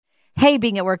Hey,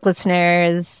 Being at Work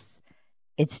listeners.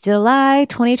 It's July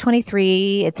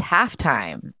 2023. It's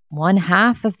halftime. One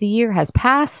half of the year has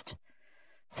passed.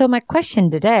 So my question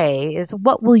today is,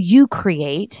 what will you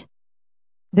create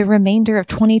the remainder of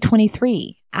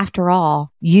 2023? After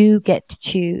all, you get to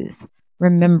choose.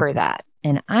 Remember that.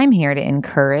 And I'm here to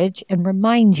encourage and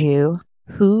remind you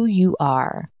who you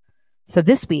are. So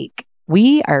this week,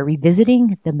 we are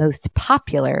revisiting the most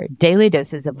popular daily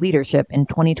doses of leadership in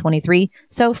 2023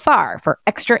 so far for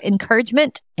extra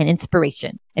encouragement and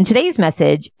inspiration. And today's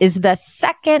message is the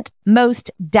second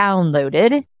most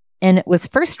downloaded, and it was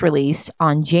first released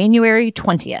on January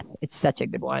 20th. It's such a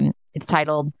good one. It's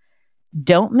titled,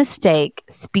 "Don't Mistake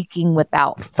Speaking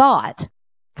Without Thought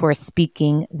for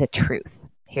Speaking the Truth."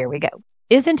 Here we go.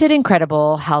 Isn't it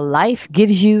incredible how life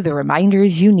gives you the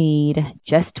reminders you need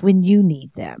just when you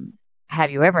need them? Have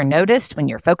you ever noticed when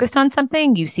you're focused on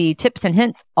something, you see tips and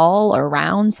hints all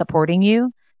around supporting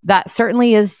you? That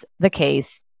certainly is the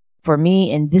case for me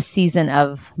in this season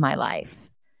of my life.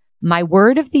 My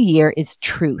word of the year is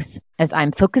truth, as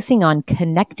I'm focusing on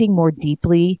connecting more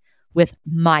deeply with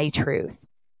my truth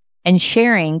and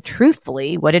sharing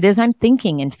truthfully what it is I'm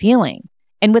thinking and feeling.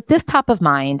 And with this top of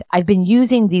mind, I've been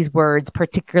using these words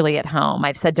particularly at home.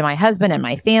 I've said to my husband and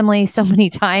my family so many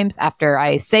times after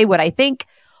I say what I think,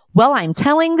 well, I'm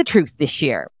telling the truth this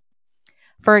year.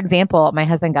 For example, my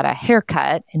husband got a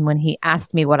haircut, and when he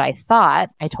asked me what I thought,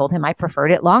 I told him I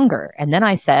preferred it longer. And then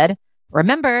I said,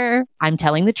 remember, I'm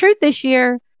telling the truth this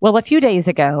year. Well, a few days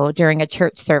ago during a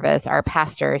church service, our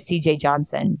pastor, CJ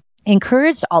Johnson,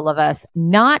 encouraged all of us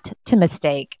not to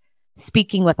mistake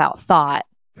speaking without thought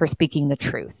for speaking the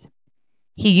truth.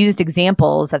 He used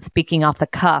examples of speaking off the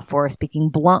cuff or speaking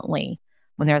bluntly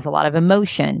when there's a lot of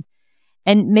emotion.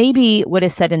 And maybe what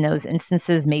is said in those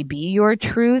instances may be your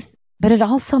truth, but it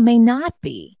also may not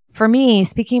be. For me,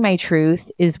 speaking my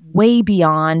truth is way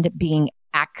beyond being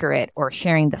accurate or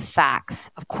sharing the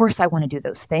facts. Of course, I want to do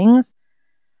those things.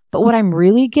 But what I'm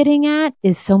really getting at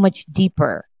is so much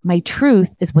deeper. My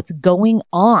truth is what's going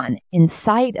on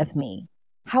inside of me,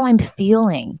 how I'm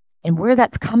feeling, and where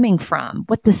that's coming from,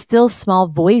 what the still small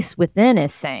voice within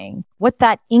is saying, what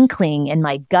that inkling in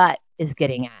my gut is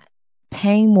getting at.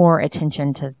 Paying more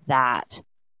attention to that,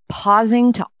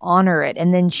 pausing to honor it,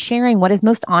 and then sharing what is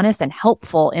most honest and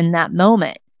helpful in that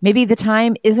moment. Maybe the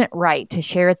time isn't right to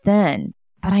share it then,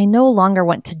 but I no longer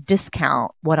want to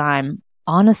discount what I'm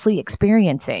honestly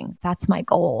experiencing. That's my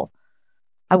goal.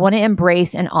 I want to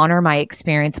embrace and honor my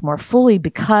experience more fully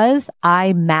because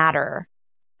I matter.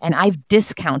 And I've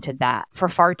discounted that for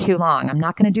far too long. I'm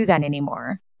not going to do that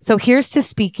anymore. So here's to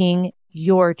speaking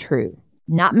your truth.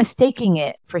 Not mistaking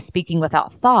it for speaking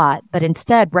without thought, but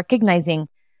instead recognizing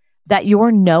that your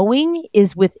knowing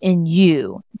is within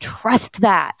you. Trust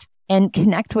that and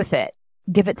connect with it.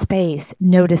 Give it space.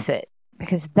 Notice it,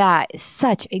 because that is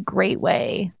such a great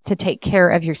way to take care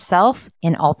of yourself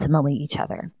and ultimately each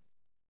other.